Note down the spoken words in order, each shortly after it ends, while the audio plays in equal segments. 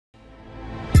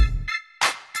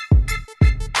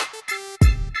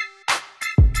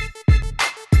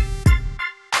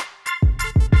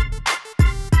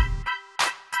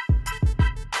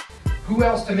who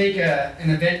else to make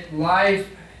an event live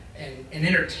and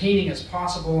entertaining as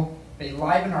possible. They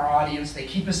liven our audience. They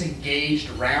keep us engaged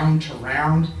round to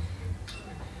round.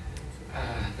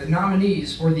 The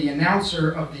nominees for the Announcer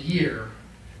of the Year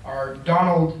are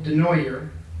Donald Denoyer,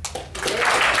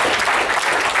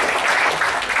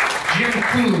 Jim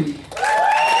Cooley,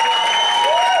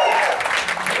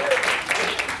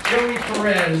 Joey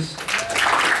Perez,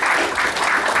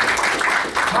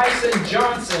 Tyson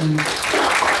Johnson,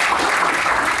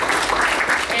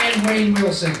 and Wayne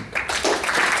Wilson.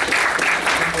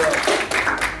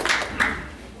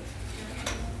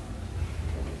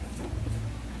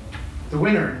 The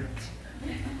winner,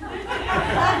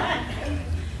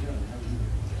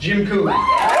 Jim Cooley.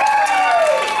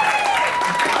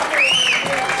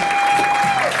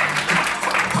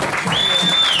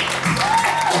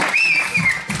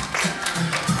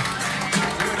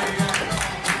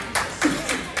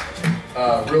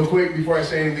 Real quick, before I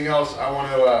say anything else, I want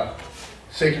to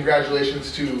say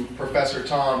congratulations to Professor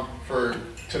Tom for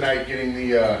tonight getting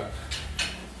the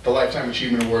Lifetime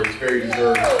Achievement Award. It's very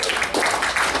deserved.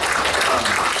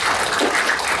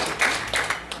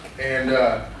 And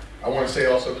I want to say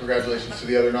also congratulations to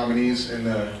the other nominees in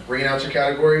the ring announcer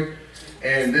category.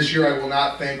 And this year I will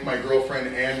not thank my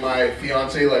girlfriend and my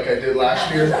fiance like I did last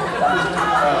year,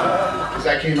 because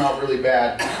that came out really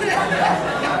bad.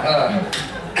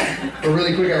 But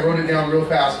really quick, I wrote it down real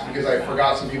fast because I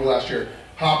forgot some people last year.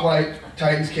 Hoplite,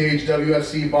 Titans Cage,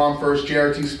 WFC, Bomb First,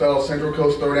 JRT Spell, Central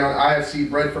Coast Throwdown, IFC,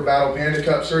 Bred for Battle, Panda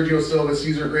Cup, Sergio Silva,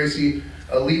 Cesar Gracie,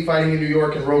 Elite Fighting in New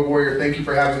York, and Rogue Warrior. Thank you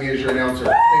for having me as your announcer.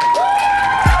 Thank you.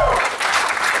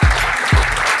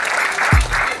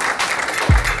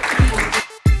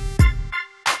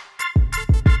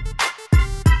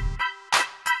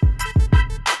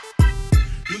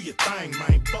 Do your thing,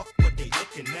 man. Fuck what they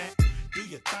looking at. Do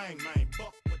your thing, man.